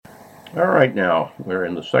All right, now we're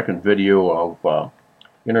in the second video of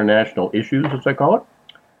international issues, as I call it.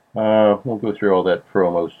 We'll go through all that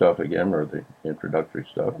promo stuff again, or the introductory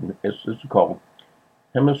stuff. It's called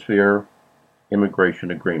Hemisphere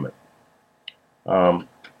Immigration Agreement. The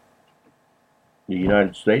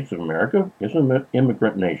United States of America is an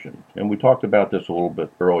immigrant nation, and we talked about this a little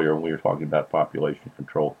bit earlier when we were talking about population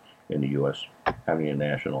control in the U.S., having a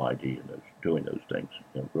national ID and doing those things,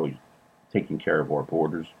 really taking care of our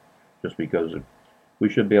borders. Just because we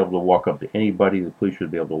should be able to walk up to anybody, the police should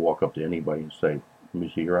be able to walk up to anybody and say, "Let me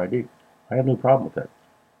see your ID." I have no problem with that.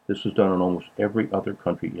 This is done in almost every other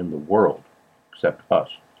country in the world except us.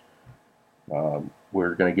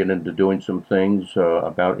 We're going to get into doing some things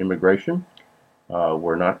about immigration.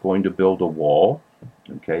 We're not going to build a wall,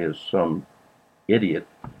 okay, as some idiot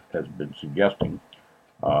has been suggesting.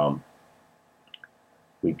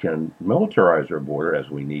 We can militarize our border as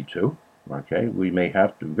we need to. Okay, we may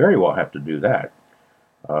have to, very well have to do that,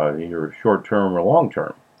 either short term or long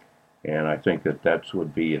term. And I think that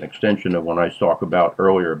would be an extension of when I talked about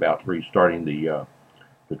earlier about restarting the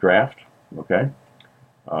draft, okay,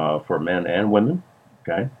 for men and women,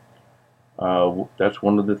 okay. That's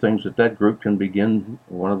one of the things that group can begin,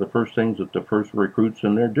 one of the first things that the first recruits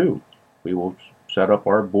in there do. We will set up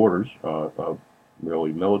our borders,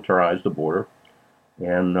 really militarize the border,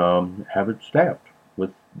 and have it staffed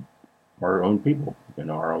with our own people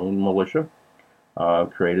and our own militia,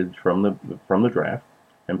 created from the draft,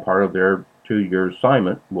 and part of their 2-year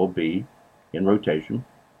assignment will be in rotation,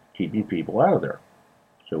 keeping people out of there.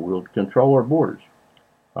 So we'll control our borders.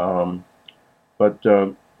 But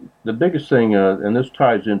the biggest thing, and this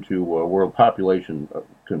ties into world population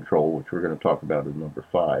control, which we're going to talk about in number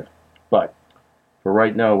 5. But for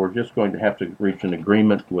right now, we're just going to have to reach an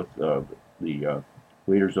agreement with the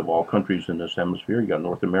leaders of all countries in this hemisphere. You got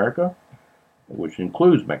North America, which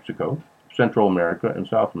includes Mexico, Central America, and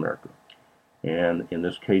South America. And in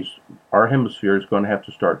this case, our hemisphere is going to have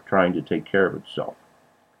to start trying to take care of itself.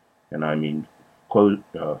 And I mean,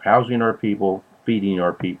 housing our people, feeding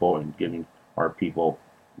our people, and giving our people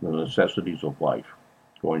the necessities of life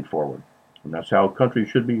going forward. And that's how countries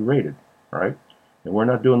should be rated, right? And we're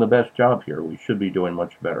not doing the best job here. We should be doing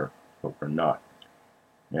much better, but we're not.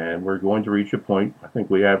 And we're going to reach a point, I think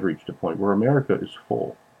we have reached a point, where America is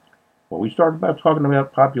full. When we start talking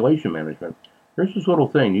about population management, there's this little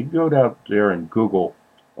thing. You go out there and Google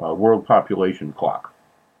world population clock,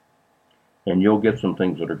 and you'll get some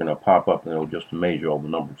things that are going to pop up, and it'll just amaze you all the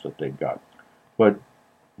numbers that they've got. But,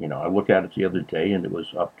 I looked at it the other day, and it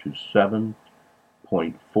was up to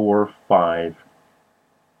 7.45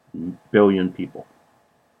 billion people.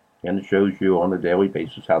 And it shows you on a daily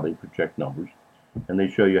basis how they project numbers, and they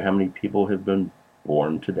show you how many people have been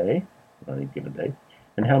born today, on any given day,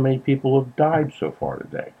 and how many people have died so far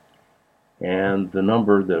today. And the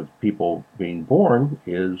number of people being born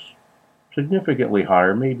is significantly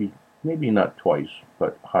higher, maybe not twice,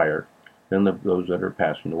 but higher than those that are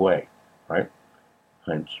passing away, right?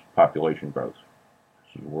 Hence population growth.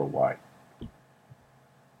 This is worldwide.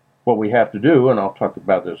 What we have to do, and I'll talk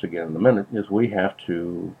about this again in a minute, is we have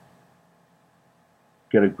to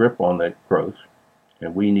get a grip on that growth,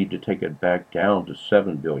 and we need to take it back down to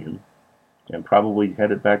 7 billion and probably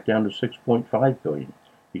head it back down to 6.5 billion,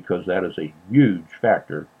 because that is a huge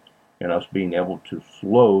factor in us being able to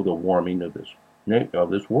slow the warming of this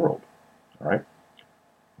world. All right,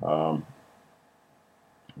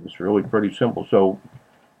 it's really pretty simple. So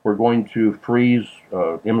we're going to freeze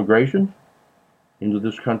immigration into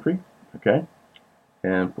this country, okay,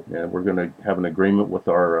 and we're going to have an agreement with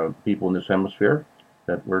our people in this hemisphere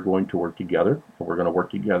that we're going to work together. And we're going to work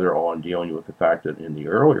together on dealing with the fact that in the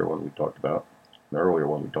earlier one we talked about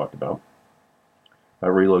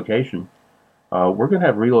relocation. We're going to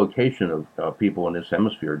have relocation of people in this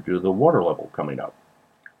hemisphere due to the water level coming up.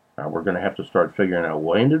 We're going to have to start figuring out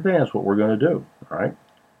way in advance what we're going to do. All right,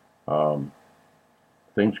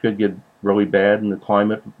 things could get really bad in the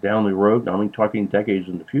climate down the road. I mean, talking decades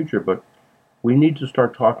in the future, but we need to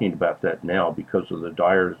start talking about that now because of the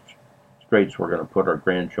dire straits we're going to put our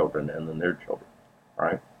grandchildren in and their children. All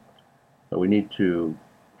right, so we need to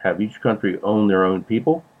have each country own their own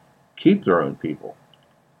people, keep their own people.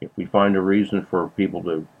 If we find a reason for people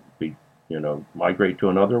to be, migrate to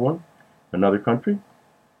another country,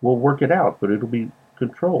 we'll work it out, but it'll be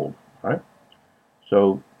controlled, right?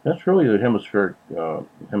 So that's really the hemispheric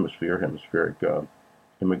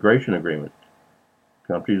immigration agreement.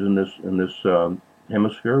 Countries in this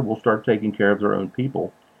hemisphere will start taking care of their own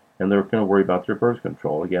people, and they're going to worry about their birth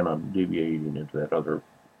control. Again, I'm deviating into that other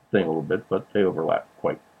thing a little bit, but they overlap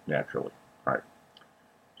quite naturally. All right,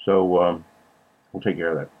 so we'll take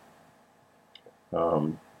care of that.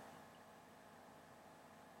 Um,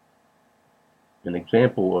 an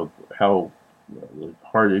example of how the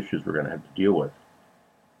hard issues we're going to have to deal with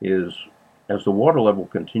is as the water level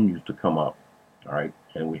continues to come up, all right,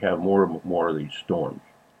 and we have more and more of these storms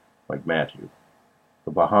like Matthew.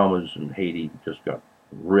 The Bahamas and Haiti just got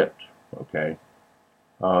ripped, okay,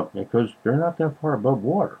 because they're not that far above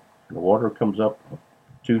water. The water comes up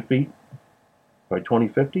 2 feet by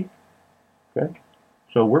 2050, okay?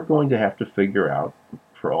 So we're going to have to figure out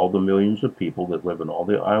for all the millions of people that live in all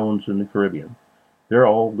the islands in the Caribbean, they're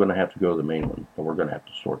all going to have to go to the mainland, and we're going to have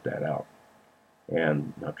to sort that out.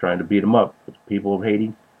 And not trying to beat them up, but the people of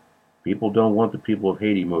Haiti, people don't want the people of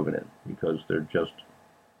Haiti moving in because they're just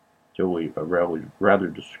really a rather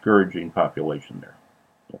discouraging population there.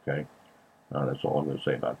 Okay, that's all I'm going to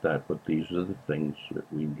say about that. But these are the things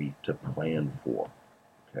that we need to plan for.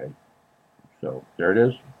 Okay, so there it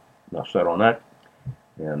is. Enough said on that.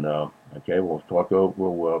 And okay, we'll talk.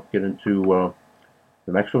 We'll get into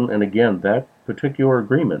the next one. And again, that particular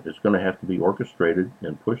agreement is going to have to be orchestrated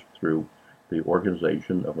and pushed through the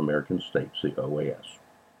Organization of American States, the OAS.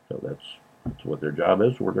 So that's what their job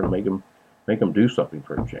is. We're going to make them do something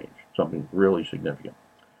for a change, something really significant.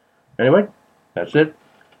 Anyway, that's it.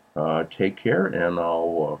 Take care, and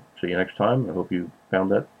I'll see you next time. I hope you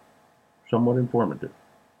found that somewhat informative.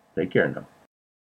 Take care now.